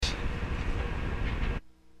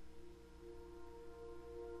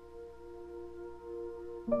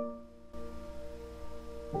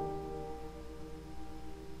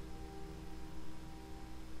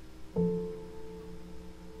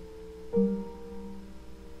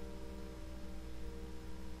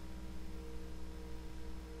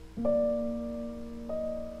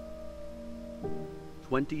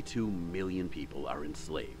22 million people are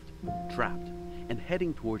enslaved, trapped, and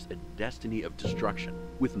heading towards a destiny of destruction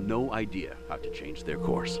with no idea how to change their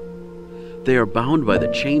course. They are bound by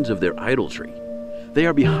the chains of their idolatry. They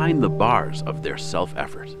are behind the bars of their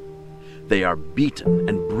self-effort. They are beaten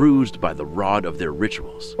and bruised by the rod of their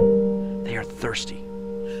rituals. They are thirsty.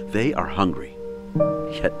 They are hungry.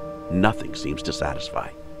 Yet nothing seems to satisfy.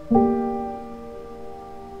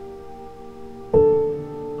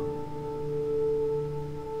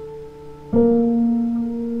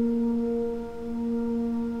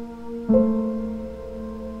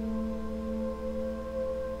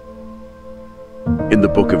 In the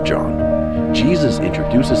book of John, Jesus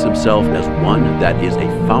introduces himself as one that is a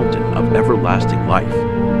fountain of everlasting life,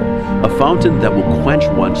 a fountain that will quench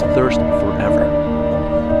one's thirst forever.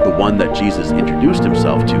 The one that Jesus introduced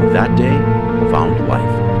himself to that day found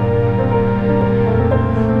life.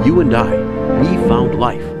 You and I, we found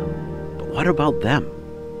life. But what about them?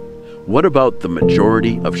 What about the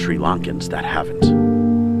majority of Sri Lankans that haven't?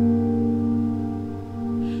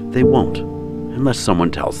 They won't, unless someone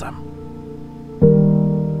tells them.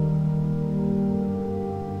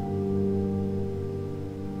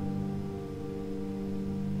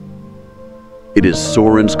 It is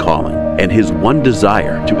Soren's calling and his one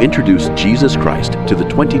desire to introduce Jesus Christ to the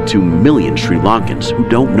 22 million Sri Lankans who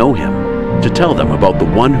don't know him, to tell them about the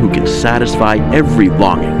one who can satisfy every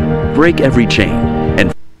longing, break every chain,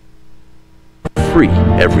 and free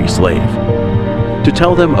every slave. To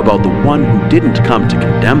tell them about the one who didn't come to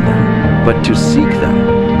condemn them, but to seek them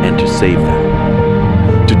and to save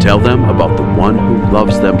them. To tell them about the one who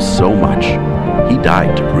loves them so much, he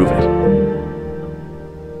died to prove it.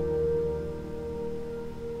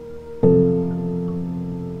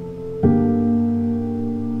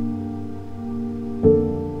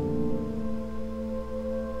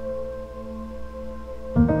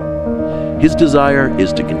 His desire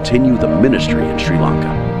is to continue the ministry in Sri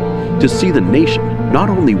Lanka, to see the nation not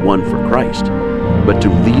only won for Christ, but to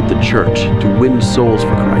lead the church to win souls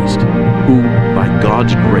for Christ, who, by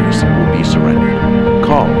God's grace, will be surrendered,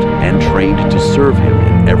 called and trained to serve him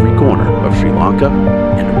in every corner of Sri Lanka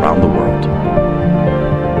and around the world.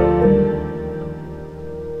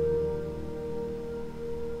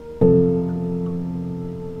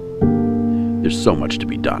 There's so much to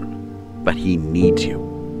be done, but he needs you.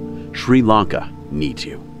 Sri Lanka needs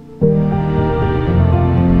you.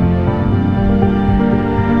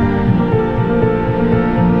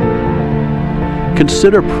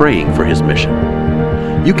 Consider praying for his mission.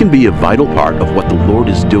 You can be a vital part of what the Lord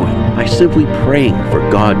is doing by simply praying for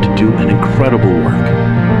God to do an incredible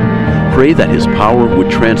work. Pray that his power would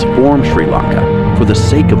transform Sri Lanka for the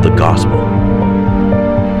sake of the gospel.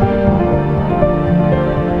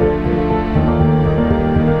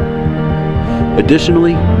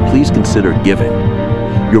 Additionally, please consider giving.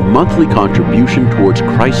 Your monthly contribution towards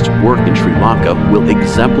Christ's work in Sri Lanka will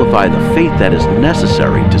exemplify the faith that is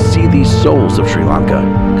necessary to see these souls of Sri Lanka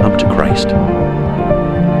come to Christ.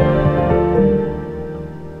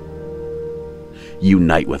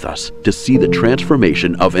 Unite with us to see the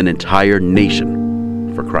transformation of an entire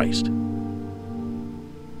nation for Christ.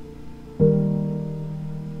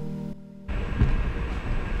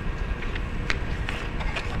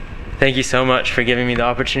 Thank you so much for giving me the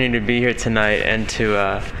opportunity to be here tonight and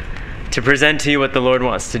to present to you what the Lord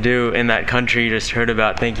wants to do in that country you just heard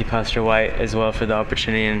about. Thank you, Pastor White, as well, for the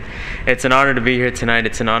opportunity. And it's an honor to be here tonight.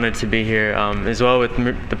 It's an honor to be here as well with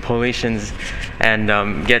the Paulicians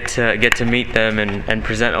and get to meet them and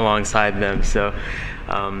present alongside them. So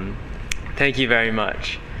thank you very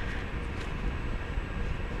much.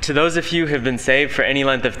 To those of you who have been saved for any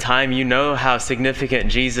length of time, you know how significant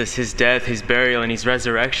Jesus, his death, his burial, and his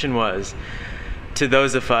resurrection was to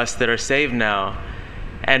those of us that are saved now.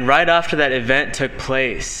 And right after that event took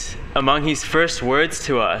place, among his first words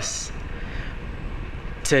to us,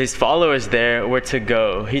 to his followers there, were to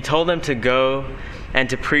go. He told them to go and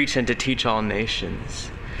to preach and to teach all nations.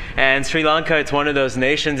 And Sri Lanka, it's one of those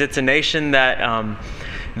nations. It's a nation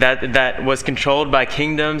that was controlled by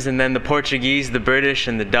kingdoms, and then the Portuguese, the British,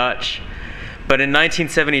 and the Dutch. But in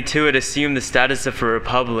 1972, it assumed the status of a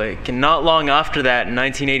republic. And not long after that, in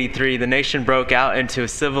 1983, the nation broke out into a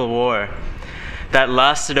civil war that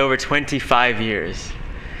lasted over 25 years.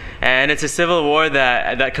 And it's a civil war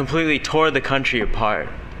that completely tore the country apart.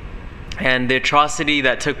 And the atrocity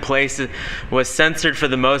that took place was censored for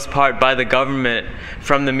the most part by the government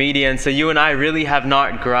from the media. And so you and I really have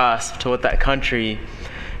not grasped what that country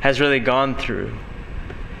has really gone through.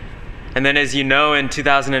 And then, as you know, in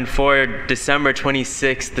 2004, December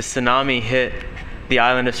 26th, the tsunami hit the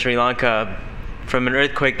island of Sri Lanka from an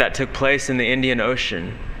earthquake that took place in the Indian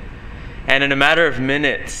Ocean. And in a matter of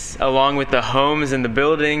minutes, along with the homes and the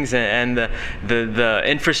buildings and the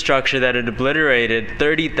infrastructure that it obliterated,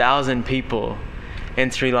 30,000 people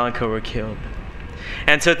in Sri Lanka were killed.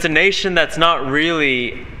 And so it's a nation that's not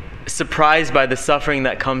really surprised by the suffering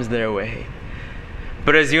that comes their way.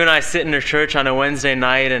 But as you and I sit in a church on a Wednesday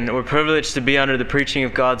night, and we're privileged to be under the preaching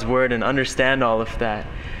of God's word and understand all of that,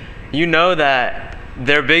 you know that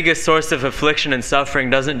their biggest source of affliction and suffering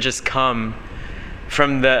doesn't just come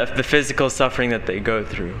from the physical suffering that they go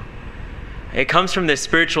through. It comes from their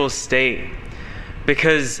spiritual state,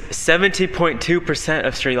 because 70.2%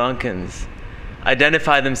 of Sri Lankans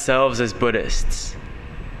identify themselves as Buddhists.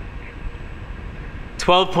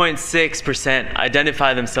 12.6%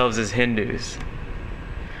 identify themselves as Hindus.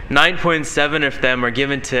 9.7% of them are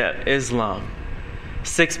given to Islam.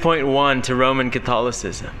 6.1% to Roman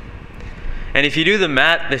Catholicism. And if you do the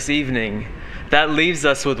math this evening, that leaves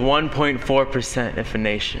us with 1.4% of a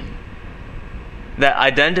nation that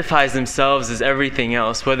identifies themselves as everything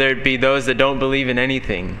else, whether it be those that don't believe in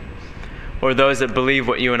anything or those that believe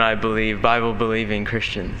what you and I believe, Bible-believing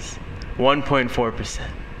Christians. 1.4%.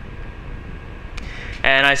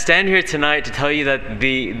 And I stand here tonight to tell you that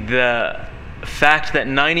the fact that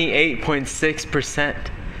 98.6%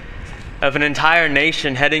 of an entire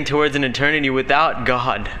nation heading towards an eternity without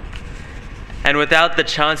God and without the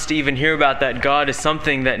chance to even hear about that God is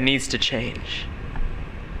something that needs to change.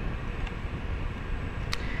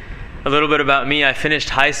 A little bit about me. I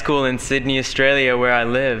finished high school in Sydney, Australia, where I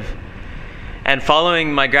live. And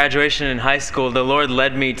following my graduation in high school, the Lord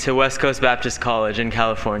led me to West Coast Baptist College in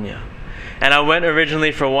California. And I went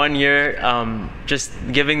originally for 1 year, just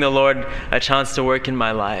giving the Lord a chance to work in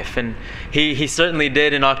my life. And He certainly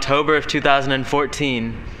did. In October of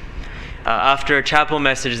 2014, after a chapel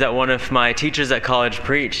message that one of my teachers at college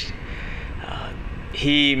preached,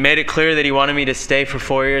 he made it clear that he wanted me to stay for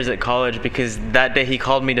 4 years at college, because that day he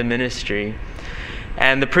called me to ministry.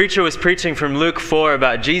 And the preacher was preaching from Luke 4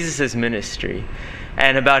 about Jesus' ministry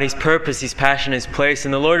and about his purpose, his passion, his place.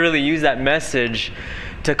 And the Lord really used that message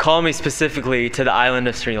to call me specifically to the island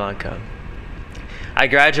of Sri Lanka. I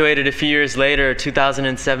graduated a few years later,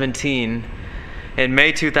 2017, in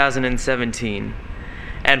May 2017.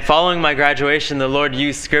 And following my graduation, the Lord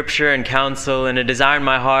used scripture and counsel and a desire in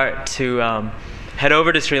my heart to head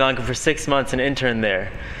over to Sri Lanka for 6 months and intern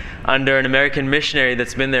there under an American missionary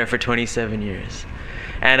that's been there for 27 years.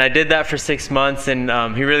 And I did that for 6 months, and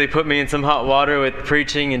he really put me in some hot water with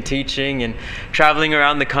preaching and teaching and traveling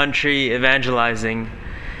around the country, evangelizing.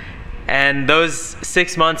 And those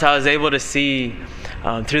 6 months I was able to see,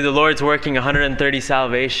 through the Lord's working, 130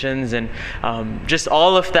 salvations, and just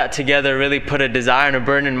all of that together really put a desire and a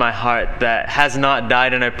burden in my heart that has not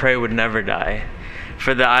died, and I pray would never die,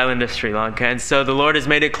 for the island of Sri Lanka. And so the Lord has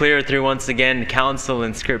made it clear through, once again, counsel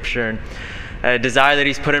and scripture, and a desire that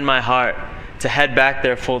He's put in my heart to head back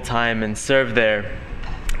there full time and serve there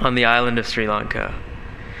on the island of Sri Lanka.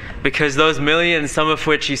 Because those millions, some of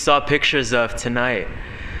which you saw pictures of tonight,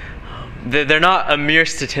 they're not a mere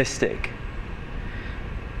statistic.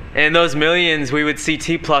 In those millions, we would see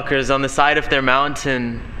tea pluckers on the side of their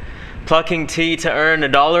mountain plucking tea to earn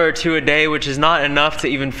 $1 or $2 a day, which is not enough to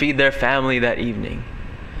even feed their family that evening.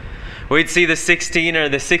 We'd see the 16 or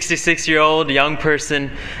the 66-year-old young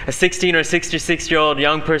person, a 16 or 66-year-old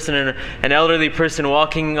young person, and an elderly person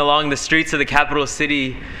walking along the streets of the capital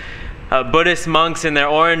city, Buddhist monks in their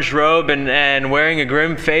orange robe and wearing a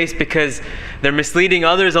grim face because they're misleading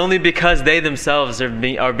others only because they themselves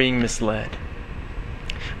are being misled.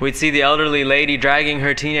 We'd see the elderly lady dragging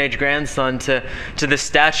her teenage grandson to the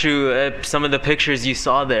statue, some of the pictures you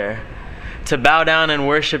saw there, to bow down and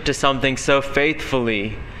worship to something so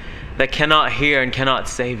faithfully that cannot hear and cannot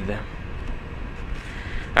save them.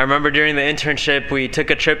 I remember during the internship, we took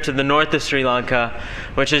a trip to the north of Sri Lanka,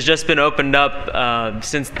 which has just been opened up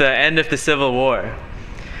since the end of the Civil War.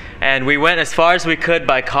 And we went as far as we could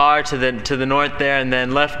by car to the north there, and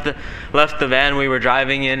then left the van we were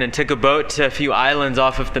driving in and took a boat to a few islands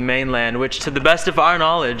off of the mainland, which, to the best of our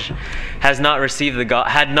knowledge, had not received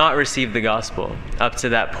the gospel up to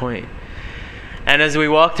that point. And as we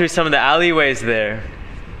walked through some of the alleyways there,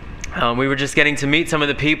 we were just getting to meet some of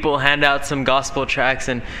the people, hand out some gospel tracts,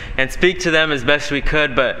 and speak to them as best we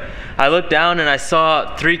could. But I looked down and I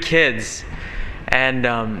saw 3 kids.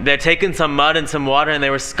 And they're taking some mud and some water, and they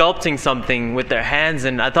were sculpting something with their hands,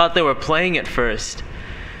 and I thought they were playing at first.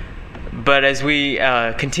 But as we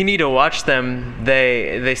continue to watch them,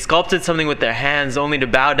 they sculpted something with their hands only to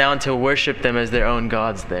bow down to worship them as their own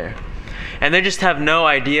gods there. And they just have no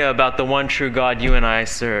idea about the one true God you and I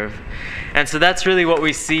serve. And so that's really what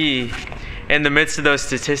we see in the midst of those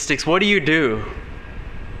statistics. What do you do?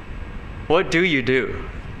 What do you do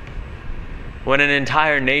when an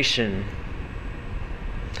entire nation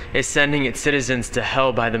is sending its citizens to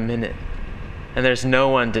hell by the minute, and there's no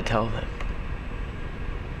one to tell them?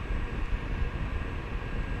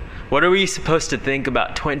 What are we supposed to think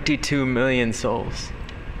about 22 million souls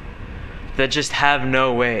that just have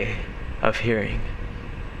no way of hearing?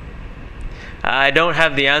 I don't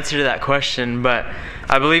have the answer to that question, but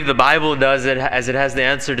I believe the Bible does it, as it has the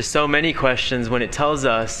answer to so many questions when it tells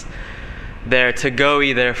us there to go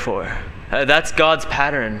ye therefore. That's God's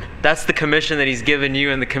pattern. That's the commission that He's given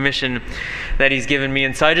you and the commission that He's given me.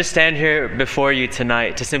 And so I just stand here before you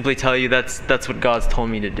tonight to simply tell you that's what God's told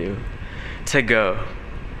me to do, to go.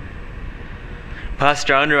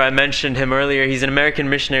 Pastor Andrew, I mentioned him earlier. He's an American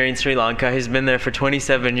missionary in Sri Lanka. He's been there for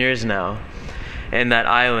 27 years now in that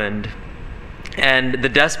island. And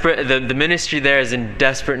the ministry there is in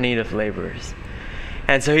desperate need of laborers.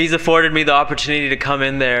 And so he's afforded me the opportunity to come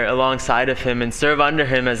in there alongside of him and serve under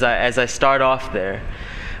him as I start off there,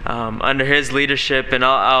 under his leadership. And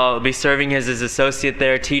I'll be serving as his associate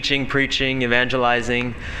there, teaching, preaching,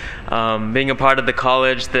 evangelizing, being a part of the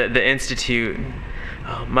college, the institute.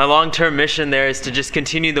 My long-term mission there is to just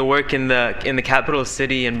continue the work in the capital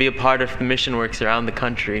city and be a part of the mission works around the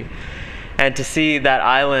country, and to see that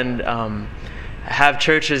island have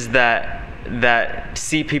churches that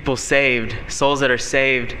see people saved, souls that are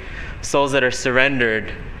saved, souls that are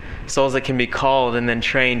surrendered, souls that can be called and then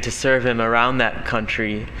trained to serve Him around that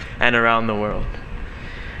country and around the world.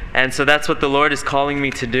 And so that's what the Lord is calling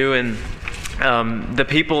me to do. And the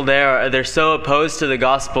people there, they're so opposed to the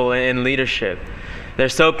gospel in leadership. They're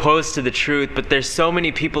so opposed to the truth, but there's so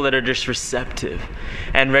many people that are just receptive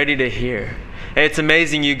and ready to hear. It's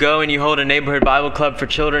amazing. You go and you hold a neighborhood Bible club for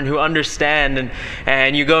children who understand,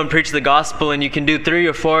 and you go and preach the gospel, and you can do 3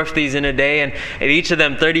 or 4 of these in a day, and each of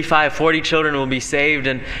them 35, 40 children will be saved,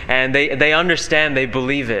 and they understand, they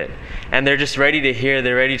believe it, and they're just ready to hear,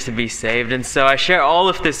 they're ready to be saved. And so I share all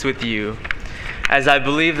of this with you as I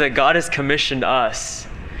believe that God has commissioned us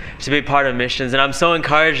to be part of missions. And I'm so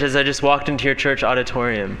encouraged as I just walked into your church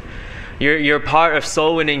auditorium. You're part of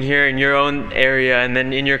soul winning here in your own area and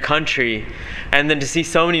then in your country. And then to see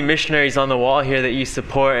so many missionaries on the wall here that you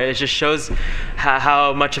support, it just shows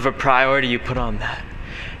how much of a priority you put on that.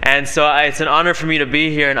 And so it's an honor for me to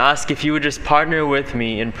be here and ask if you would just partner with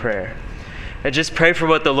me in prayer. And just pray for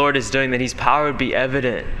what the Lord is doing, that His power would be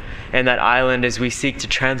evident in that island as we seek to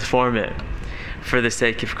transform it for the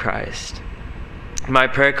sake of Christ. My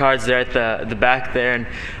prayer cards are at the back there, and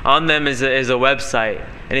on them is a website.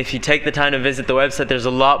 And if you take the time to visit the website, there's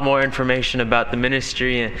a lot more information about the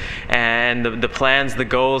ministry and the plans, the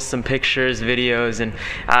goals, some pictures, videos.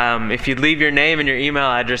 And if you'd leave your name and your email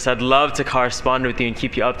address, I'd love to correspond with you and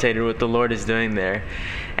keep you updated with what the Lord is doing there,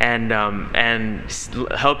 and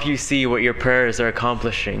help you see what your prayers are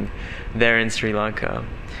accomplishing there in Sri Lanka.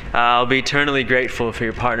 I'll be eternally grateful for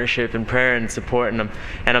your partnership and prayer and support, and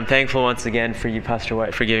I'm thankful once again for you, Pastor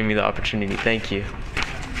White, for giving me the opportunity. Thank you.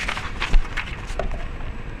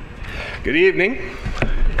 Good evening.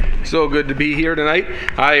 So good to be here tonight.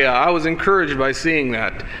 I was encouraged by seeing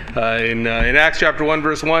that. In Acts chapter 1,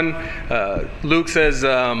 verse 1, Luke says,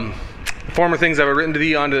 former things I have written to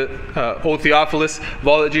thee unto O Theophilus, of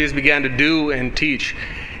all that Jesus began to do and teach.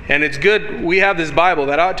 And it's good, we have this Bible,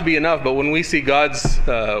 that ought to be enough, but when we see God's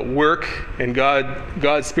work and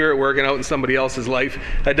God's Spirit working out in somebody else's life,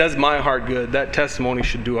 that does my heart good. That testimony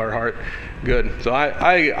should do our heart good. So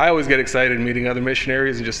I always get excited meeting other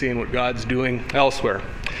missionaries and just seeing what God's doing elsewhere.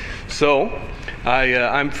 So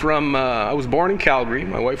I was born in Calgary.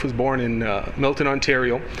 My wife was born in Milton,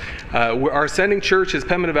 Ontario. Our sending church is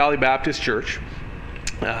Pembina Valley Baptist Church.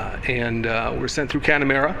 And we're sent through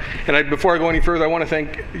Canamera. And before I go any further, I want to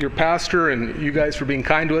thank your pastor and you guys for being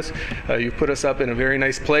kind to us. You've put us up in a very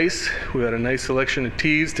nice place. We've got a nice selection of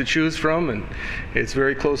teas to choose from, and it's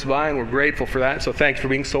very close by, and we're grateful for that. So thanks for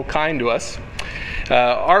being so kind to us.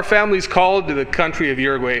 Our family's called to the country of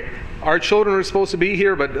Uruguay. Our children were supposed to be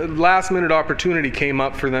here, but a last-minute opportunity came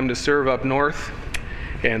up for them to serve up north.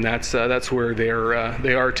 And that's where they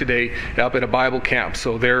are today, up at a Bible camp.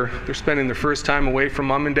 So they're spending their first time away from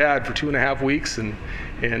mom and dad for 2.5 weeks, and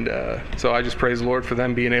so I just praise the Lord for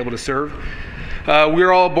them being able to serve. We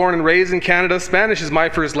were all born and raised in Canada. Spanish is my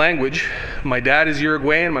first language. My dad is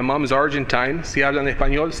Uruguayan, my mom is Argentine. Si hablan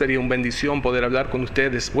español, sería una bendición poder hablar con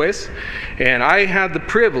ustedes después. And I had the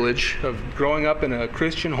privilege of growing up in a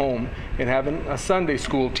Christian home and having a Sunday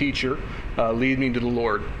school teacher lead me to the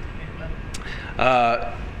Lord.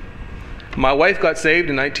 My wife got saved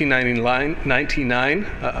in 1999.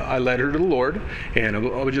 I led her to the Lord,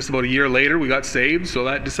 and just about a year later we got saved. So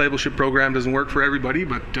that discipleship program doesn't work for everybody,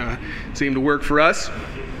 but seemed to work for us.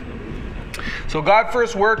 So God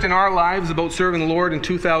first worked in our lives about serving the Lord in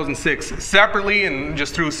 2006, separately and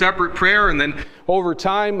just through separate prayer. And then over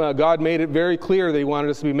time, God made it very clear that He wanted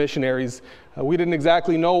us to be missionaries. We didn't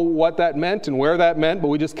exactly know what that meant and where that meant, but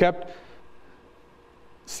we just kept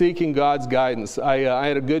seeking God's guidance. I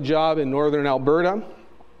had a good job in northern Alberta,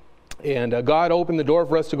 and God opened the door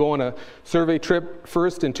for us to go on a survey trip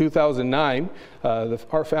first in 2009.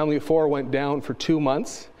 Our family of 4 went down for 2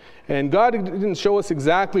 months, and God didn't show us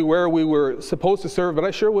exactly where we were supposed to serve, but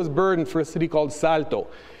I sure was burdened for a city called Salto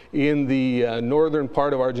in the northern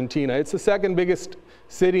part of Argentina. It's the second biggest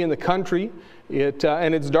city in the country,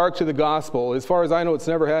 and it's dark to the gospel. As far as I know, it's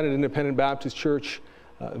never had an independent Baptist church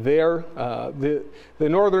there. The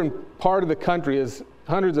northern part of the country is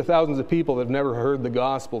hundreds of thousands of people that have never heard the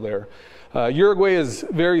gospel there. Uruguay is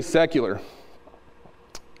very secular.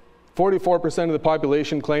 44% of the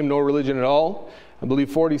population claim no religion at all. I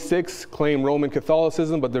believe 46 claim Roman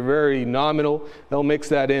Catholicism, but they're very nominal. They'll mix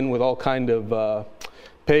that in with all kind of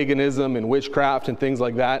paganism and witchcraft and things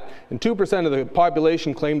like that. And 2% of the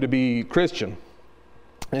population claim to be Christian.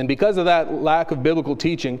 And because of that lack of biblical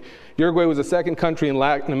teaching, Uruguay was the second country in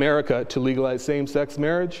Latin America to legalize same-sex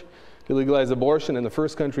marriage, to legalize abortion, and the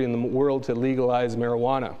first country in the world to legalize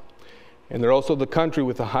marijuana. And they're also the country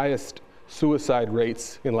with the highest suicide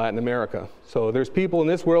rates in Latin America. So there's people in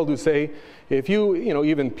this world who say, if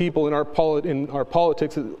even people in our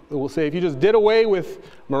politics will say, if you just did away with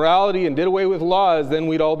morality and did away with laws, then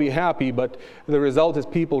we'd all be happy. But the result is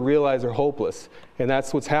people realize they're hopeless. And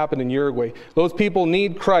that's what's happened in Uruguay. Those people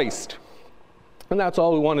need Christ. And that's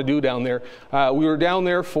all we want to do down there. We were down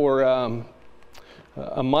there for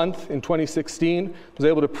a month in 2016. I was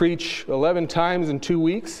able to preach 11 times in 2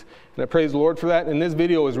 weeks. And I praise the Lord for that. And this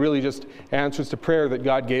video is really just answers to prayer that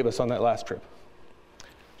God gave us on that last trip.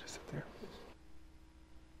 Just sit there.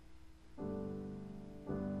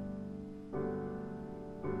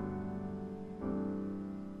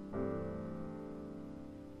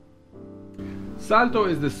 Salto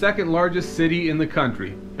is the second largest city in the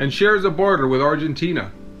country and shares a border with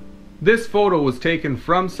Argentina. This photo was taken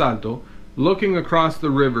from Salto, looking across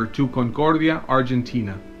the river to Concordia,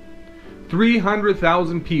 Argentina.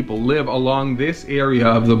 300,000 people live along this area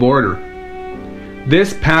of the border.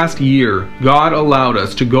 This past year, God allowed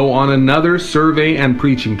us to go on another survey and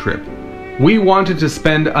preaching trip. We wanted to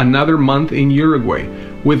spend another month in Uruguay,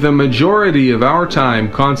 with the majority of our time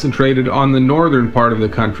concentrated on the northern part of the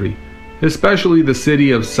country, especially the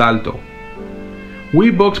city of Salto. We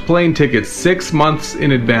booked plane tickets 6 months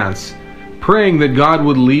in advance, praying that God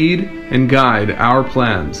would lead and guide our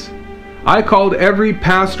plans. I called every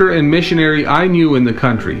pastor and missionary I knew in the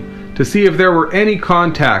country to see if there were any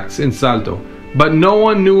contacts in Salto, but no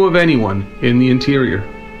one knew of anyone in the interior.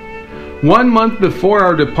 1 month before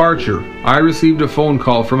our departure, I received a phone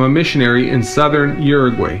call from a missionary in southern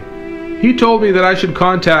Uruguay. He told me that I should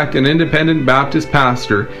contact an independent Baptist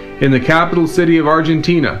pastor in the capital city of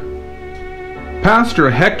Argentina.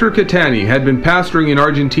 Pastor Hector Catani had been pastoring in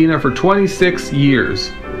Argentina for 26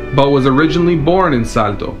 years, but was originally born in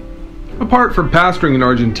Salto. Apart from pastoring in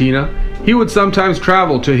Argentina, he would sometimes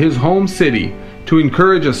travel to his home city to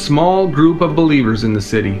encourage a small group of believers in the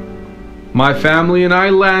city. My family and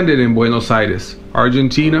I landed in Buenos Aires,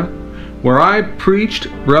 Argentina, where I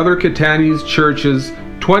preached Brother Catani's church's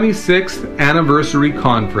 26th anniversary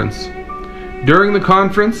conference. During the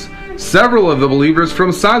conference, several of the believers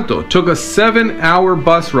from Salto took a 7-hour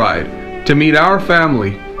bus ride to meet our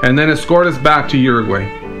family and then escort us back to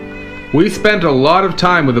Uruguay. We spent a lot of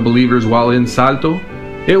time with the believers while in Salto.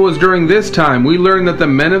 It was during this time we learned that the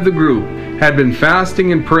men of the group had been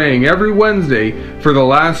fasting and praying every Wednesday for the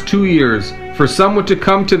last 2 years for someone to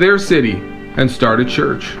come to their city and start a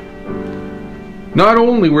church. Not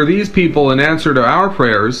only were these people an answer to our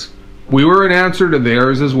prayers, we were an answer to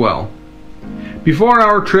theirs as well. Before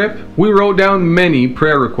our trip, we wrote down many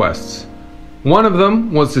prayer requests. One of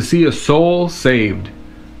them was to see a soul saved.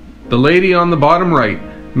 The lady on the bottom right,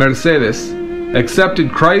 Mercedes,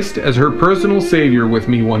 accepted Christ as her personal Savior with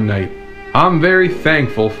me one night. I'm very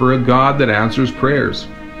thankful for a God that answers prayers.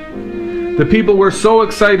 The people were so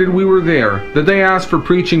excited we were there that they asked for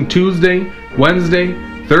preaching Tuesday, Wednesday,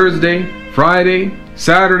 Thursday, Friday,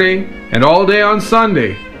 Saturday, and all day on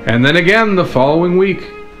Sunday, and then again the following week.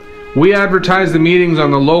 We advertise the meetings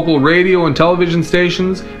on the local radio and television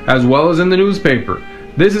stations, as well as in the newspaper.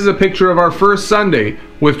 This is a picture of our first Sunday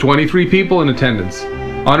with 23 people in attendance.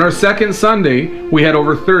 On our second Sunday, we had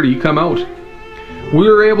over 30 come out. We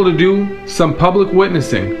were able to do some public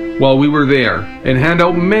witnessing while we were there and hand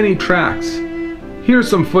out many tracts. Here's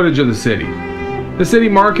some footage of the city. The city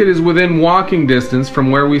market is within walking distance from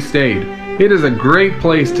where we stayed. It is a great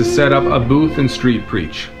place to set up a booth and street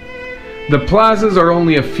preach. The plazas are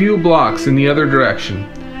only a few blocks in the other direction.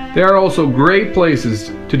 They are also great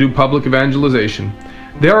places to do public evangelization.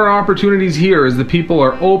 There are opportunities here as the people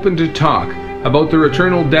are open to talk about their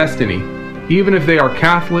eternal destiny, even if they are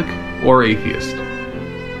Catholic or atheist.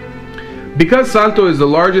 Because Salto is the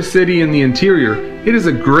largest city in the interior, it is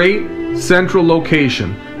a great central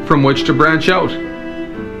location from which to branch out.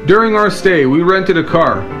 During our stay, we rented a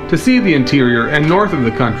car to see the interior and north of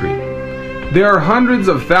the country. There are hundreds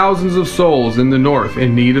of thousands of souls in the north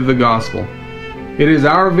in need of the gospel. It is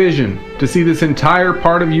our vision to see this entire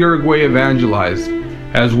part of Uruguay evangelized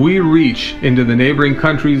as we reach into the neighboring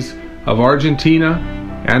countries of Argentina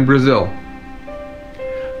and Brazil.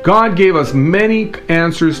 God gave us many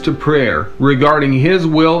answers to prayer regarding His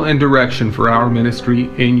will and direction for our ministry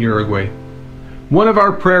in Uruguay. One of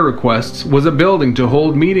our prayer requests was a building to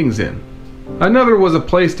hold meetings in. Another was a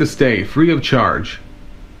place to stay free of charge.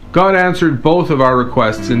 God answered both of our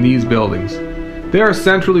requests in these buildings. They are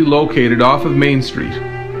centrally located off of Main Street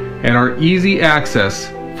and are easy access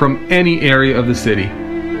from any area of the city.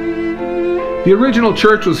 The original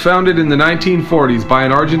church was founded in the 1940s by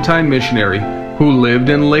an Argentine missionary who lived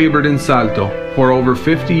and labored in Salto for over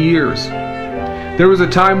 50 years. There was a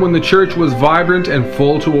time when the church was vibrant and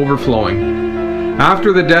full to overflowing.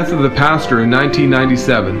 After the death of the pastor in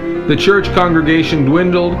 1997, the church congregation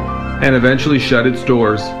dwindled and eventually shut its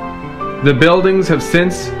doors. The buildings have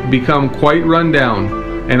since become quite run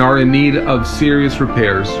down and are in need of serious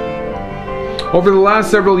repairs. Over the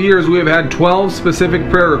last several years, we have had 12 specific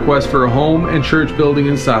prayer requests for a home and church building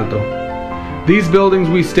in Salto. These buildings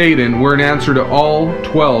we stayed in were an answer to all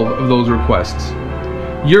 12 of those requests.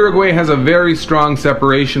 Uruguay has a very strong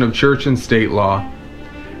separation of church and state law.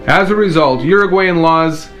 As a result, Uruguayan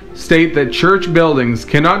laws state that church buildings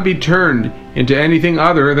cannot be turned into anything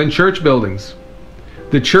other than church buildings.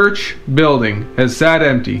 The church building has sat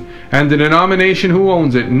empty, and the denomination who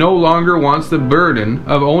owns it no longer wants the burden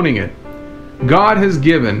of owning it. God has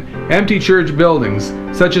given empty church buildings,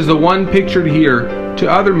 such as the one pictured here, to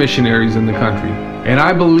other missionaries in the country, and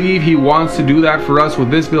I believe He wants to do that for us with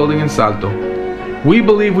this building in Salto. We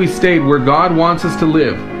believe we stayed where God wants us to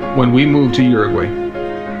live when we moved to Uruguay.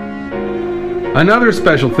 Another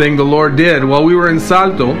special thing the Lord did while we were in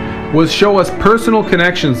Salto was show us personal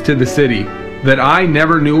connections to the city that I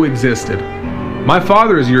never knew existed. My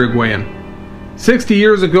father is Uruguayan. 60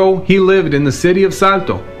 years ago, he lived in the city of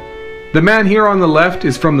Salto. The man here on the left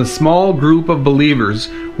is from the small group of believers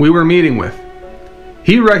we were meeting with.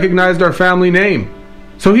 He recognized our family name,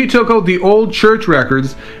 so he took out the old church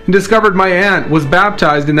records and discovered my aunt was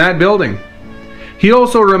baptized in that building. He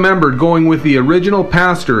also remembered going with the original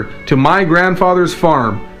pastor to my grandfather's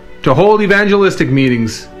farm to hold evangelistic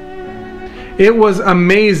meetings. It was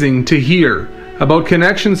amazing to hear about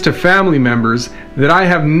connections to family members that I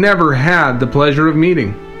have never had the pleasure of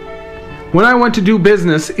meeting. When I went to do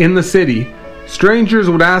business in the city, strangers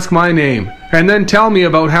would ask my name and then tell me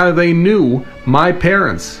about how they knew my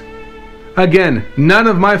parents. Again, none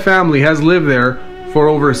of my family has lived there for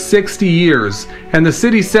over 60 years, and the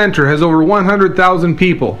city center has over 100,000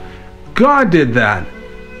 people. God did that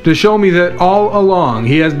to show me that all along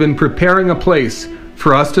He has been preparing a place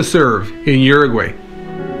for us to serve in Uruguay.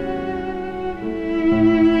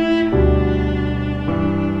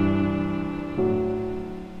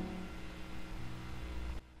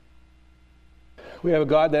 We have a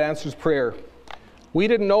God that answers prayer. We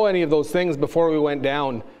didn't know any of those things before we went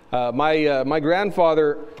down. My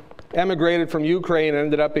grandfather emigrated from Ukraine and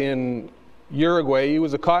ended up in Uruguay. He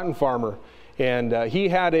was a cotton farmer. And he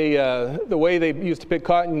had the way they used to pick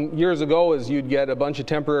cotton years ago is you'd get a bunch of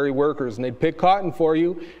temporary workers and they'd pick cotton for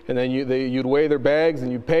you, and then you'd weigh their bags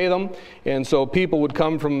and you'd pay them. And so people would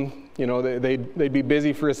come from, they'd be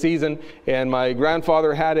busy for a season. And my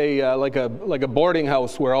grandfather had like a boarding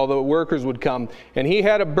house where all the workers would come. And he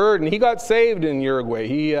had a bird, and he got saved in Uruguay.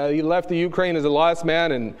 He left the Ukraine as a lost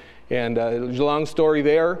man, and a long story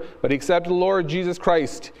there. But he accepted the Lord Jesus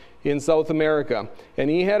Christ in South America. And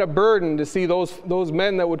he had a burden to see those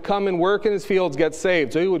men that would come and work in his fields get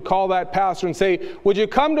saved. So he would call that pastor and say, would you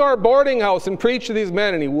come to our boarding house and preach to these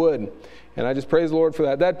men? And he would. And I just praise the Lord for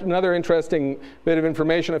that. That's another interesting bit of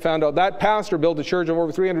information I found out. That pastor built a church of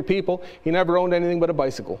over 300 people. He never owned anything but a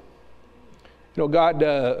bicycle. You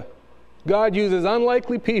know, God uses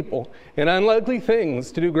unlikely people and unlikely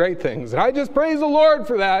things to do great things. And I just praise the Lord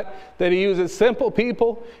for that he uses simple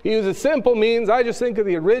people. He uses simple means. I just think of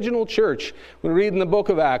the original church when we read in the book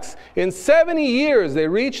of Acts. In 70 years, they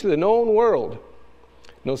reached the known world.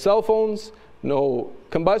 No cell phones, no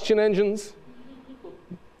combustion engines,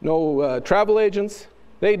 no travel agents.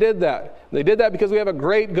 They did that. They did that because we have a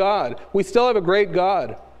great God. We still have a great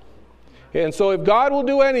God. And so if God will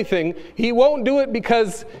do anything, he won't do it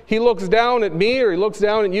because he looks down at me or he looks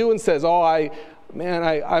down at you and says, oh,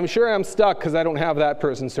 I'm sure I'm stuck because I don't have that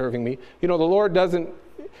person serving me. You know, the Lord doesn't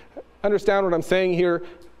understand what I'm saying here.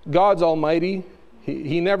 God's almighty.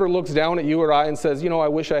 He never looks down at you or I and says, you know, I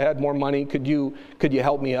wish I had more money. Could you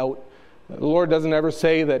help me out? The Lord doesn't ever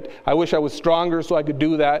say that, I wish I was stronger so I could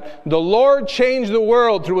do that. The Lord changed the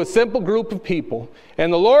world through a simple group of people.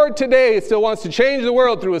 And the Lord today still wants to change the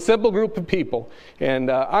world through a simple group of people. And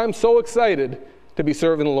I'm so excited to be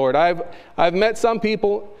serving the Lord. I've met some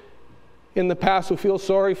people in the past who feel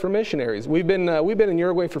sorry for missionaries. We've been in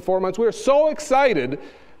Uruguay for 4 months. We were so excited.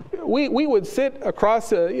 We would sit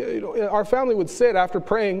across, our family would sit after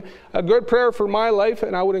praying a good prayer for my life,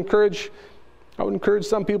 and I would encourage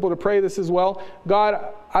some people to pray this as well. God,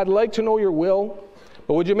 I'd like to know your will,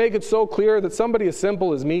 but would you make it so clear that somebody as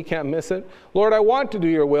simple as me can't miss it? Lord, I want to do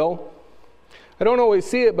your will. I don't always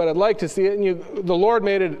see it, but I'd like to see it. And the Lord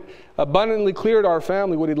made it abundantly clear to our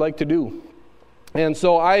family what he'd like to do. And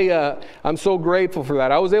so I'm so grateful for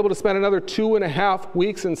that. I was able to spend another 2.5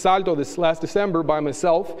 weeks in Salto this last December by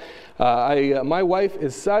myself. My wife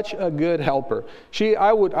is such a good helper.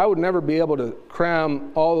 I would never be able to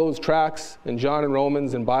cram all those tracts and John and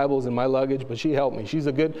Romans and Bibles in my luggage, but she helped me.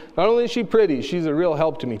 Not only is she pretty, she's a real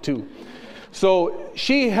help to me too. So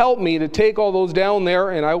she helped me to take all those down there,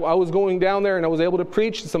 and I was going down there and I was able to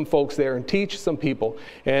preach to some folks there and teach some people.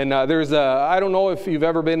 And I don't know if you've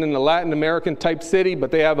ever been in a Latin American type city,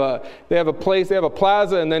 but they have a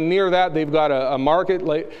plaza, and then near that they've got a market,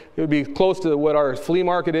 like it would be close to what our flea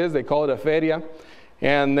market is. They call it a feria.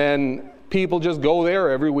 And then people just go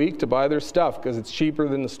there every week to buy their stuff because it's cheaper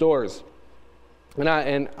than the stores.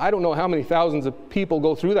 And I don't know how many thousands of people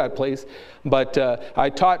go through that place, but I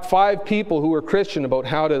taught 5 people who were Christian about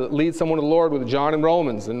how to lead someone to the Lord with John and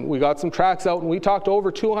Romans. And we got some tracts out, and we talked to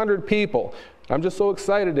over 200 people. I'm just so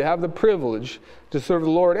excited to have the privilege to serve the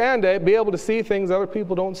Lord and to be able to see things other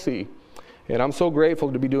people don't see. And I'm so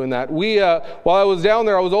grateful to be doing that. While I was down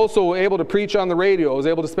there, I was also able to preach on the radio. I was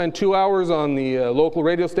able to spend 2 hours on the local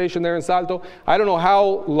radio station there in Salto. I don't know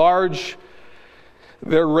how large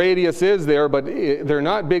their radius is there, but they're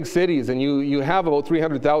not big cities, and you have about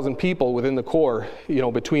 300,000 people within the core,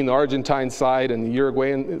 between the Argentine side and the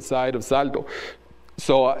Uruguayan side of Salto.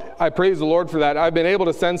 So I praise the Lord for that. I've been able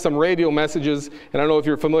to send some radio messages, and I don't know if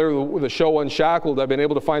you're familiar with the show Unshackled. I've been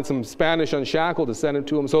able to find some Spanish Unshackled to send it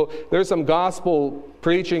to them. So there's some gospel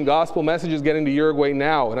preaching, gospel messages getting to Uruguay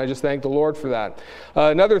now, and I just thank the Lord for that.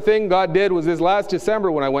 Another thing God did was this last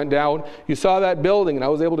December when I went down, you saw that building, and I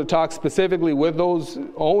was able to talk specifically with those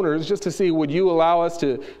owners just to see, would you allow us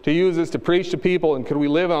to use this to preach to people, and could we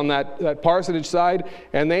live on that parsonage side?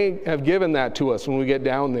 And they have given that to us when we get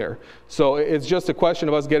down there. So it's just a question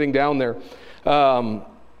of us getting down there.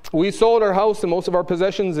 We sold our house and most of our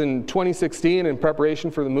possessions in 2016 in preparation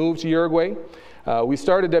for the move to Uruguay. We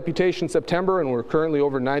started deputation September, and we're currently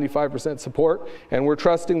over 95% support, and we're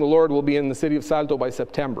trusting the Lord will be in the city of Salto by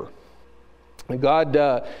September. And God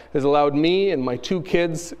has allowed me and my 2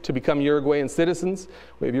 kids to become Uruguayan citizens.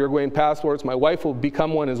 We have Uruguayan passports. My wife will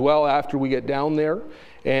become one as well after we get down there.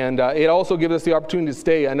 And it also gives us the opportunity to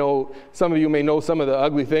stay. I know some of you may know some of the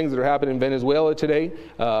ugly things that are happening in Venezuela today.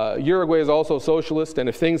 Uruguay is also socialist, and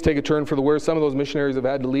if things take a turn for the worse, some of those missionaries have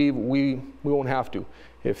had to leave. We won't have to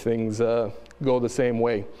if things go the same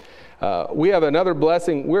way. We have another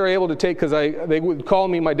blessing. We're able to take, because they would call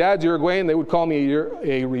me, my dad's Uruguayan, they would call me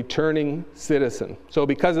a returning citizen. So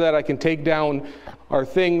because of that, I can take down our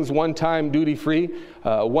things one time duty-free.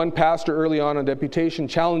 One pastor early on deputation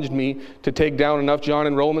challenged me to take down enough John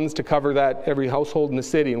and Romans to cover that every household in the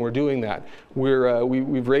city, and we're doing that.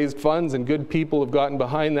 We've raised funds, and good people have gotten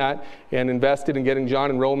behind that and invested in getting John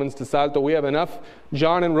and Romans to Salto. We have enough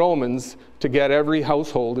John and Romans to get every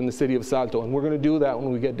household in the city of Salto, and we're going to do that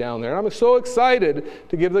when we get down there. And I'm so excited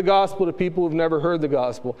to give the gospel to people who've never heard the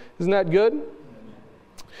gospel. Isn't that good?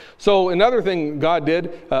 So another thing God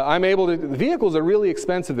did, the vehicles are really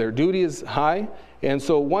expensive there. Duty is high. And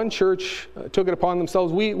so one church took it upon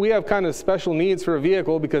themselves. We have kind of special needs for a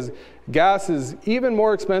vehicle because gas is even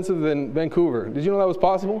more expensive than Vancouver. Did you know that was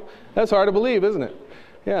possible? That's hard to believe, isn't it?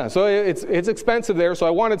 Yeah, so it's expensive there, so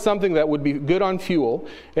I wanted something that would be good on fuel,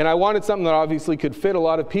 and I wanted something that obviously could fit a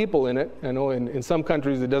lot of people in it. I know in some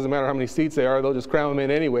countries it doesn't matter how many seats they are, they'll just cram them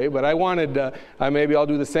in anyway, but I wanted, maybe I'll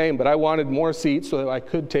do the same, but I wanted more seats so that I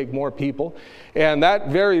could take more people. And that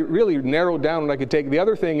really narrowed down what I could take. The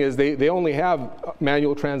other thing is they only have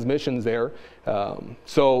manual transmissions there.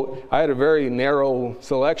 So I had a very narrow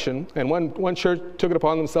selection, and one church took it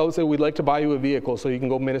upon themselves and said, we'd like to buy you a vehicle so you can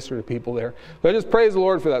go minister to people there. But I just praise the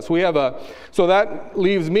Lord for that. So that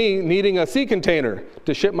leaves me needing a sea container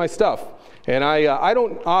to ship my stuff. And I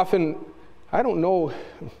don't know,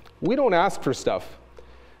 we don't ask for stuff.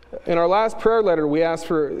 In our last prayer letter, we asked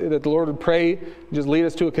for that the Lord would pray, just lead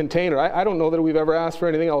us to a container. I don't know that we've ever asked for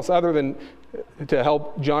anything else other than to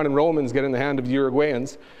help John and Romans get in the hand of the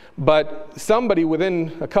Uruguayans. But somebody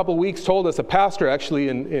within a couple weeks told us, a pastor actually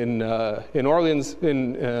in Orleans,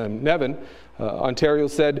 in Nevin, Ontario,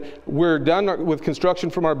 said, we're done with construction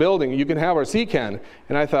from our building. You can have our sea can.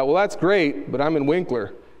 And I thought, well, that's great, but I'm in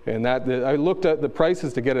Winkler. And I looked at the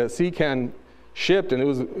prices to get a sea can shipped, and it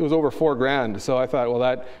was over $4,000. So I thought,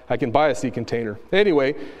 well, I can buy a sea container.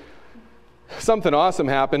 Anyway, something awesome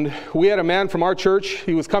happened. We had a man from our church.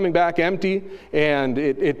 He was coming back empty, and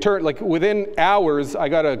it turned, like within hours, I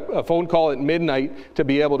got a phone call at midnight to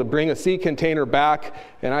be able to bring a sea container back.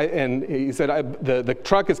 And he said, the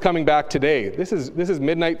truck is coming back today. This is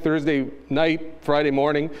midnight Thursday night, Friday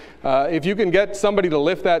morning. If you can get somebody to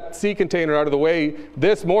lift that sea container out of the way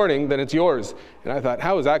this morning, then it's yours. And I thought,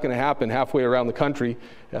 how is that going to happen halfway around the country?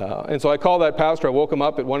 And so I called that pastor. I woke him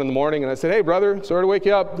up at 1 a.m, and I said, hey, brother, sorry to wake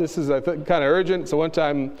you up. This is kind of urgent. So one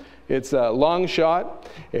time, it's a long shot,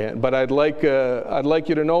 but I'd like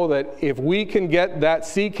you to know that if we can get that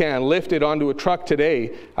sea can lifted onto a truck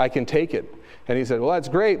today, I can take it. And he said, well, that's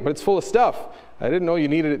great, but it's full of stuff. I didn't know you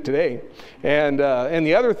needed it today. And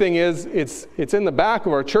the other thing is, it's in the back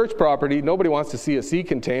of our church property. Nobody wants to see a sea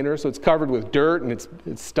container, so it's covered with dirt and it's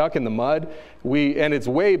stuck in the mud. And it's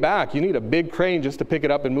way back. You need a big crane just to pick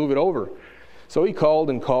it up and move it over. So he called,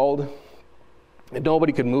 and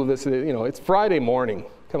nobody could move this. It's Friday morning.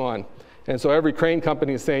 Come on. And so every crane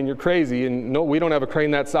company is saying, you're crazy, and no, we don't have a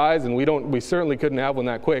crane that size, and we certainly couldn't have one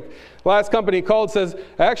that quick. The last company called says,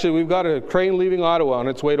 actually, we've got a crane leaving Ottawa on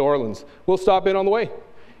its way to Orleans. We'll stop in on the way.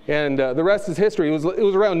 And the rest is history. It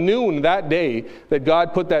was around noon that day that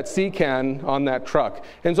God put that sea can on that truck.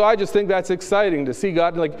 And so I just think that's exciting to see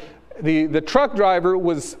God, like the truck driver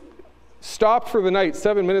was stopped for the night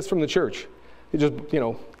 7 minutes from the church. It just,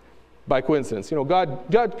 by coincidence.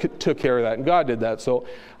 God took care of that, and God did that. So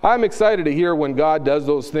I'm excited to hear when God does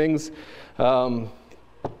those things. I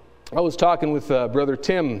was talking with Brother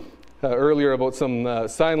Tim earlier about some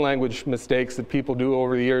sign language mistakes that people do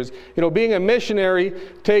over the years. Being a missionary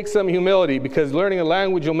takes some humility, because learning a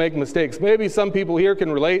language, you'll make mistakes. Maybe some people here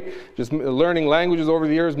can relate, just learning languages over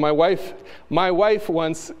the years. My wife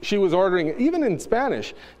once, she was ordering, even in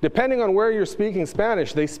Spanish, depending on where you're speaking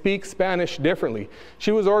Spanish, they speak Spanish differently.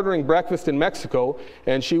 She was ordering breakfast in Mexico,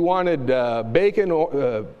 and she wanted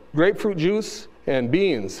bacon, grapefruit juice, and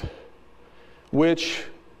beans, which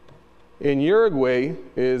in Uruguay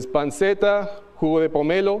is panceta, jugo de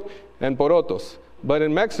pomelo, and porotos. But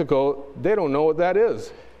in Mexico, they don't know what that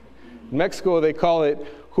is. In Mexico, they call it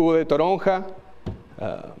jugo de toronja,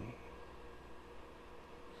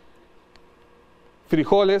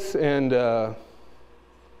 frijoles, and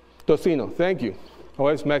tocino. Thank you. My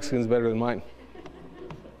wife's Mexican is better than mine.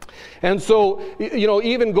 And so,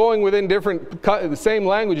 even going within the same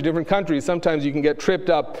language, different countries, sometimes you can get tripped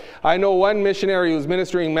up. I know one missionary who was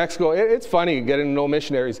ministering in Mexico. It's funny getting to know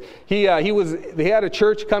missionaries. He had a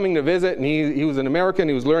church coming to visit, and he was an American.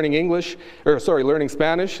 He was learning learning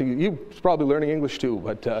Spanish. He was probably learning English too,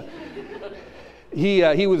 but he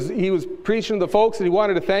was preaching to the folks, and he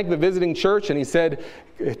wanted to thank the visiting church, and he said,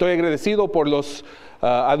 "Estoy agradecido por los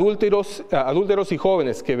adúlteros y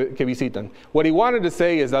jóvenes que visitan." What he wanted to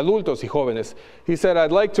say is adultos y jóvenes. He said,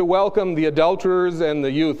 "I'd like to welcome the adulterers and the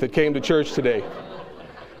youth that came to church today."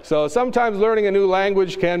 So sometimes learning a new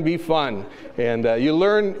language can be fun, and you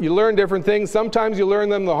learn different things. Sometimes you learn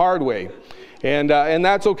them the hard way. And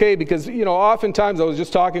that's okay, because oftentimes, I was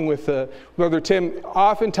just talking with Brother Tim,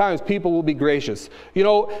 oftentimes people will be gracious.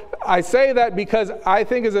 I say that because I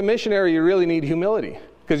think as a missionary you really need humility,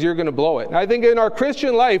 because you're going to blow it. And I think in our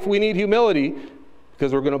Christian life we need humility,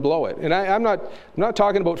 because we're going to blow it. And I'm not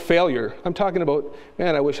talking about failure. I'm talking about,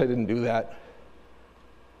 man, I wish I didn't do that.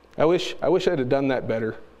 I wish I'd have done that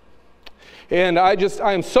better. And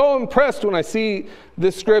I'm so impressed when I see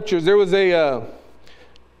the scriptures. There was a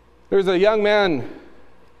young man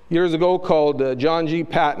years ago called John G.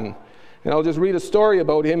 Paton. And I'll just read a story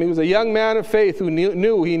about him. He was a young man of faith who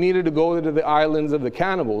knew he needed to go to the islands of the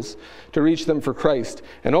cannibals to reach them for Christ.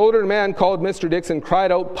 An older man called Mr. Dixon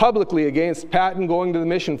cried out publicly against Paton going to the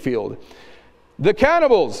mission field. "The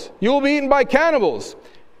cannibals! You will be eaten by cannibals!"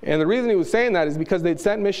 And the reason he was saying that is because they'd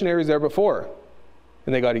sent missionaries there before,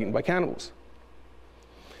 and they got eaten by cannibals.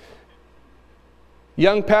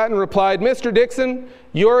 Young Paton replied, "Mr. Dixon,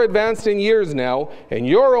 you're advanced in years now, and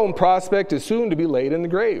your own prospect is soon to be laid in the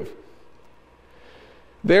grave,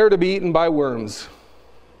 there to be eaten by worms.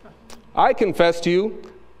 I confess to you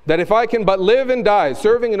that if I can but live and die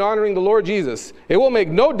serving and honoring the Lord Jesus, it will make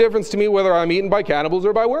no difference to me whether I'm eaten by cannibals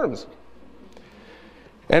or by worms.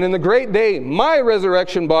 And in the great day, my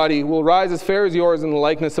resurrection body will rise as fair as yours in the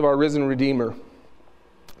likeness of our risen Redeemer."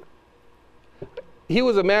 He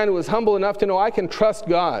was a man who was humble enough to know, I can trust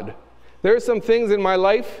God. There are some things in my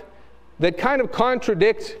life that kind of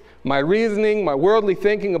contradict my reasoning, my worldly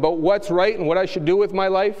thinking about what's right and what I should do with my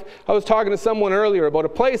life. I was talking to someone earlier about a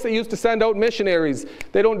place that used to send out missionaries.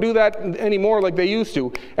 They don't do that anymore like they used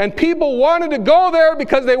to. And people wanted to go there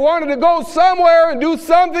because they wanted to go somewhere and do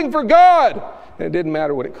something for God. And it didn't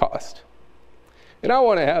matter what it cost. And I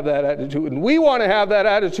want to have that attitude. And we want to have that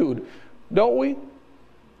attitude, don't we?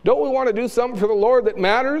 Don't we want to do something for the Lord that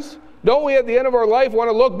matters? Don't we at the end of our life want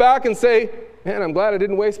to look back and say, man, I'm glad I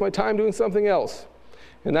didn't waste my time doing something else?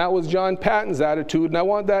 And that was John Paton's attitude, and I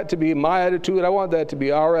want that to be my attitude. I want that to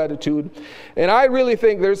be our attitude. And I really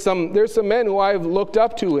think there's some men who I've looked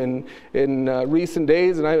up to in recent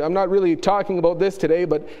days, and I'm not really talking about this today,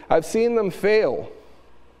 but I've seen them fail,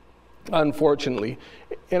 unfortunately.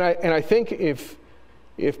 And I think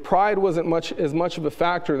if pride wasn't as much of a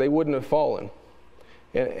factor, they wouldn't have fallen.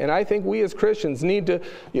 And I think we as Christians need to,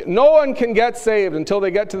 no one can get saved until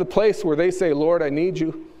they get to the place where they say, Lord, I need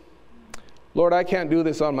you. Lord, I can't do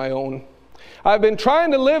this on my own. I've been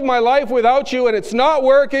trying to live my life without you and it's not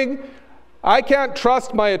working. I can't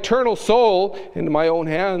trust my eternal soul into my own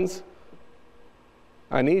hands.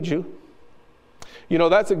 I need you. You know,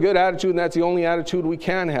 that's a good attitude, and that's the only attitude we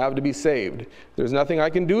can have to be saved. There's nothing I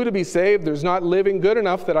can do to be saved. There's not living good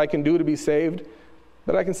enough that I can do to be saved.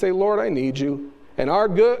 But I can say, Lord, I need you. And our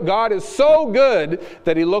God is so good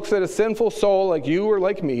that he looks at a sinful soul like you or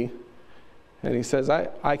like me, and he says,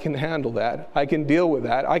 I can handle that. I can deal with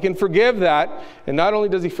that. I can forgive that. And not only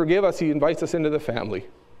does he forgive us, he invites us into the family.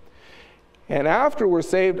 And after we're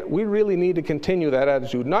saved, we really need to continue that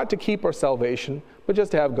attitude, not to keep our salvation, but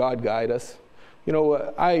just to have God guide us. You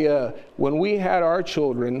know, when we had our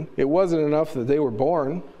children, it wasn't enough that they were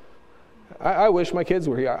born. I wish my kids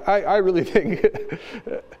were here. I really think,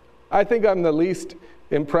 I think I'm the least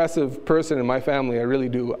impressive person in my family. I really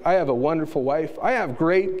do. I have a wonderful wife. I have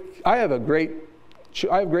great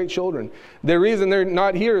children. The reason they're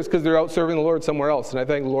not here is because they're out serving the Lord somewhere else, and I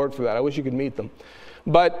thank the Lord for that. I wish you could meet them.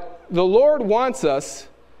 But the Lord wants us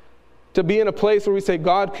to be in a place where we say,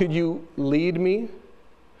 God, could you lead me?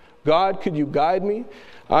 God, could you guide me?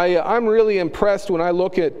 I'm really impressed when I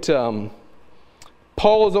look at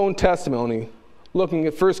Paul's own testimony, looking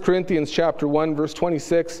at 1 Corinthians chapter 1, verse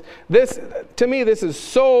 26. To me, this is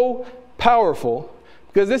so powerful,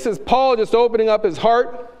 because this is Paul just opening up his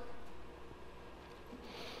heart.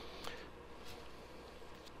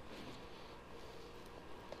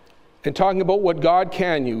 And talking about what God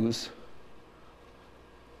can use.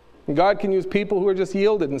 And God can use people who are just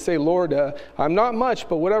yielded and say, Lord, I'm not much,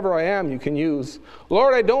 but whatever I am, you can use.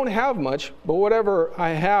 Lord, I don't have much, but whatever I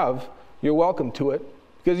have, you're welcome to it,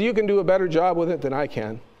 because you can do a better job with it than I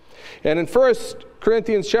can. And in 1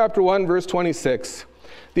 Corinthians chapter 1, verse 26,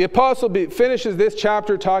 the apostle finishes this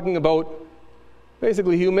chapter talking about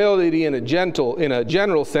basically humility in a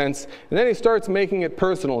general sense, and then he starts making it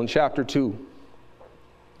personal in chapter 2.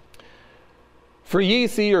 For ye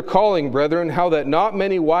see your calling, brethren, how that not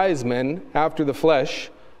many wise men after the flesh,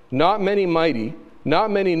 not many mighty,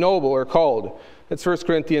 not many noble are called. That's 1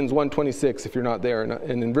 Corinthians 1:26, if you're not there.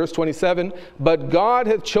 And in verse 27, but God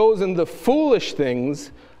hath chosen the foolish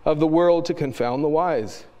things of the world to confound the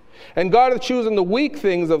wise. And God hath chosen the weak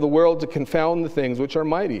things of the world to confound the things which are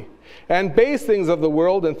mighty. And base things of the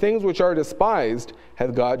world and things which are despised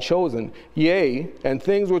hath God chosen. Yea, and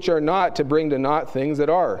things which are not, to bring to naught things that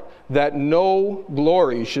are, that no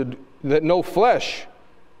flesh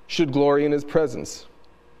should glory in his presence.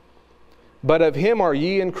 But of him are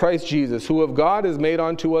ye in Christ Jesus, who of God is made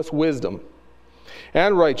unto us wisdom,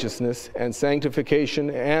 and righteousness, and sanctification,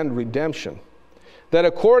 and redemption. That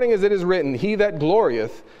according as it is written, he that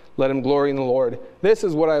glorieth, let him glory in the Lord. This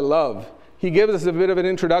is what I love. He gives us a bit of an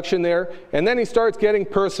introduction there, and then he starts getting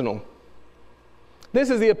personal. This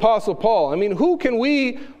is the Apostle Paul. I mean, who can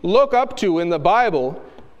we look up to in the Bible?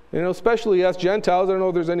 You know, especially us Gentiles. I don't know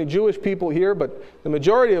if there's any Jewish people here, but the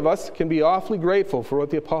majority of us can be awfully grateful for what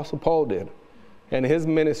the Apostle Paul did and his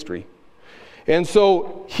ministry. And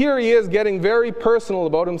so here he is getting very personal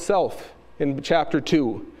about himself in chapter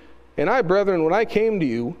 2. And I, brethren, when I came to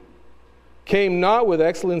you, came not with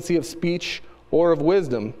excellency of speech or of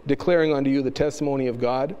wisdom, declaring unto you the testimony of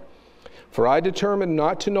God. For I determined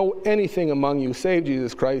not to know anything among you save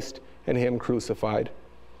Jesus Christ and him crucified.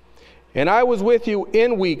 And I was with you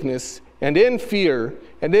in weakness and in fear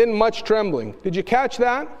and in much trembling. Did you catch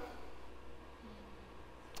that?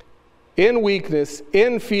 In weakness,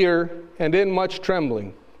 in fear, and in much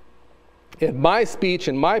trembling. And my speech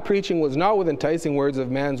and my preaching was not with enticing words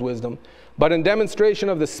of man's wisdom, but in demonstration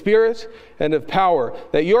of the Spirit and of power,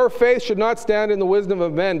 that your faith should not stand in the wisdom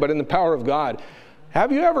of men, but in the power of God.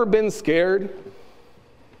 Have you ever been scared?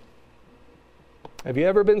 Have you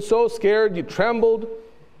ever been so scared you trembled?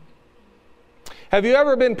 Have you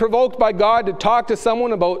ever been provoked by God to talk to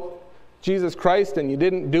someone about Jesus Christ and you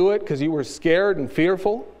didn't do it because you were scared and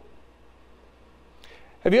fearful?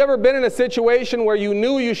 Have you ever been in a situation where you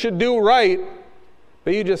knew you should do right,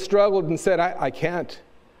 but you just struggled and said, I can't.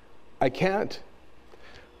 I can't.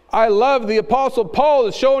 I love the Apostle Paul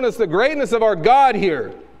is showing us the greatness of our God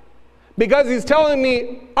here, because he's telling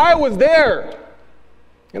me I was there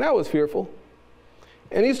and I was fearful.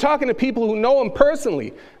 And he's talking to people who know him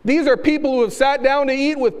personally. These are people who have sat down to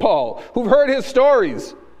eat with Paul, who've heard his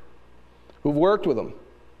stories, who've worked with him.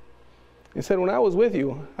 He said, when I was with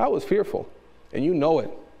you, I was fearful, and you know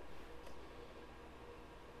it.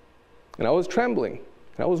 And I was trembling,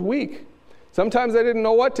 and I was weak. Sometimes I didn't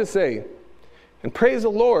know what to say. And praise the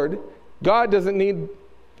Lord, God doesn't need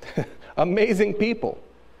amazing people.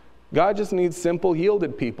 God just needs simple,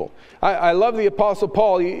 yielded people. I love the Apostle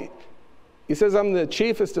Paul. He says, I'm the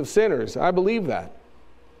chiefest of sinners. I believe that.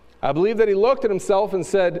 I believe that he looked at himself and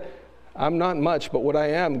said, I'm not much, but what I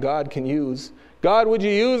am, God can use. God, would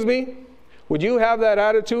you use me? Would you have that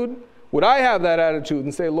attitude? Would I have that attitude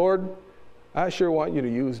and say, Lord, I sure want you to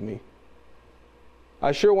use me.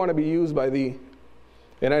 I sure want to be used by thee.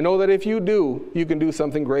 And I know that if you do, you can do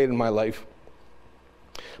something great in my life.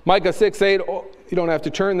 Micah 6:8, you don't have to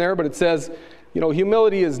turn there, but it says,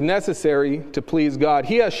 humility is necessary to please God.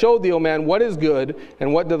 He has showed thee, O man, what is good,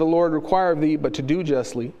 and what doth the Lord require of thee, but to do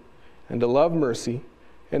justly, and to love mercy,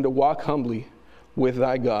 and to walk humbly with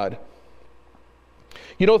thy God.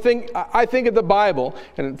 I think of the Bible,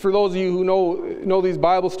 and for those of you who know these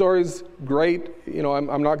Bible stories, great. I'm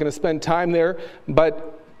not going to spend time there,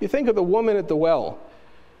 but you think of the woman at the well.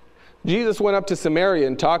 Jesus went up to Samaria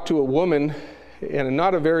and talked to a woman, and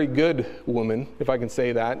not a very good woman, if I can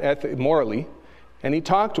say that, morally. And he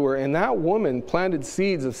talked to her, and that woman planted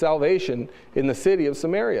seeds of salvation in the city of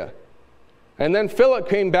Samaria. And then Philip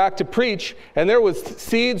came back to preach, and there was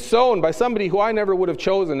seeds sown by somebody who I never would have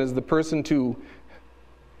chosen as the person to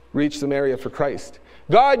reach Samaria for Christ.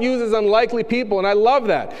 God uses unlikely people, and I love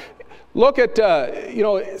that. Look at,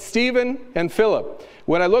 Stephen and Philip.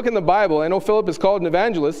 When I look in the Bible, I know Philip is called an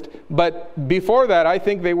evangelist, but before that, I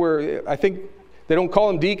think they don't call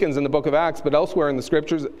them deacons in the book of Acts, but elsewhere in the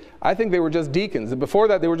scriptures, I think they were just deacons. And before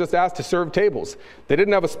that, they were just asked to serve tables. They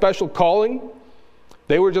didn't have a special calling.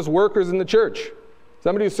 They were just workers in the church.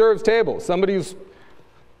 Somebody who serves tables, somebody who's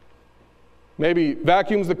maybe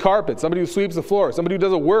vacuums the carpet, somebody who sweeps the floor, somebody who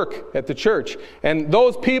does a work at the church. And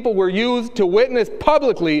those people were used to witness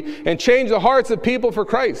publicly and change the hearts of people for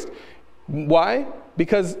Christ. Why?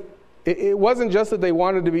 Because it wasn't just that they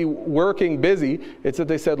wanted to be working busy. It's that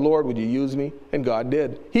they said, Lord, would you use me? And God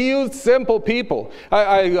did. He used simple people.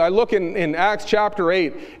 I look in Acts chapter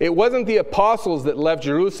 8. It wasn't the apostles that left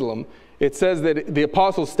Jerusalem. It says that the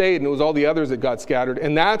apostles stayed and it was all the others that got scattered.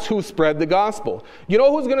 And that's who spread the gospel. You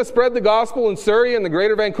know who's going to spread the gospel in Surrey and the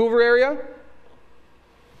greater Vancouver area?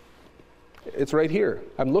 It's right here.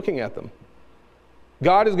 I'm looking at them.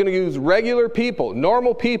 God is going to use regular people,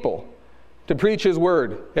 normal people, to preach his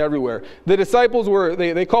word everywhere. The disciples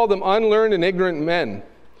they called them unlearned and ignorant men.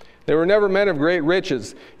 They were never men of great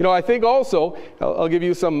riches. I think also, I'll give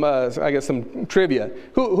you some trivia.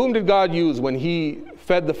 Whom did God use when he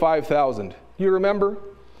fed the 5,000? You remember?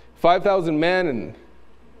 5,000 men and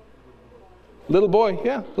little boy,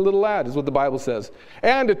 a little lad is what the Bible says.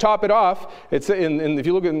 And to top it off, it's if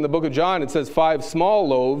you look in the book of John, it says 5 small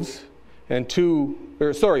loaves and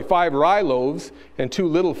 5 rye loaves and 2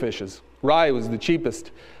 little fishes. Rye was the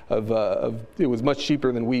cheapest it was much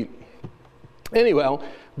cheaper than wheat. Anyway,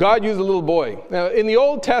 God used a little boy. Now, in the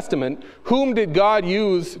Old Testament, whom did God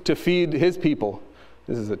use to feed his people?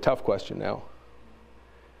 This is a tough question now.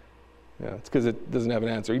 Yeah, it's because it doesn't have an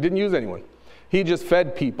answer. He didn't use anyone. He just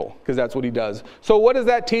fed people, because that's what he does. So what does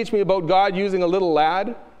that teach me about God using a little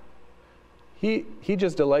lad? He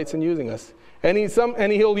just delights in using us. And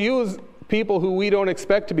he'll use people who we don't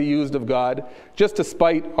expect to be used of God just to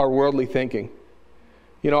spite our worldly thinking.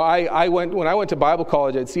 You know, when I went to Bible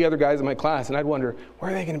college, I'd see other guys in my class, and I'd wonder,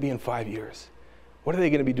 where are they going to be in 5 years? What are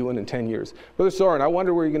they going to be doing in 10 years? Brother Soren, I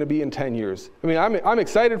wonder where you're going to be in 10 years. I mean, I'm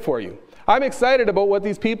excited for you. I'm excited about what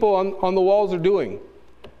these people on the walls are doing.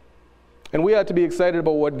 And we ought to be excited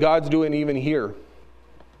about what God's doing even here.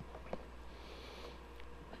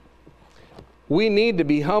 We need to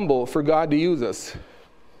be humble for God to use us.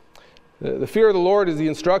 The fear of the Lord is the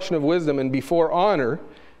instruction of wisdom, and before honor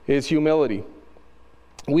is humility.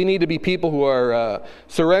 We need to be people who are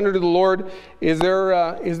surrendered to the Lord. Is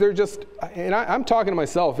there just, and I'm talking to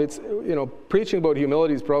myself, it's, you know, preaching about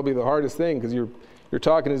humility is probably the hardest thing, because you're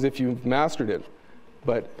talking as if you've mastered it,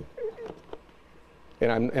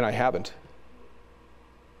 and I haven't.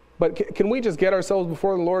 But can we just get ourselves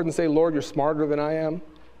before the Lord and say, Lord, you're smarter than I am.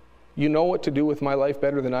 You know what to do with my life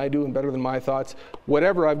better than I do and better than my thoughts.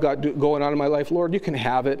 Whatever I've got going on in my life, Lord, you can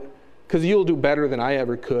have it, because you'll do better than I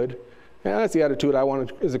ever could. And that's the attitude I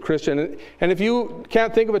want as a Christian. And if you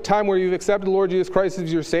can't think of a time where you've accepted the Lord Jesus Christ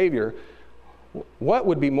as your Savior, what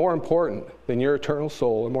would be more important than your eternal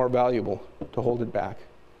soul and more valuable to hold it back?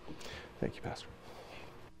 Thank you, Pastor.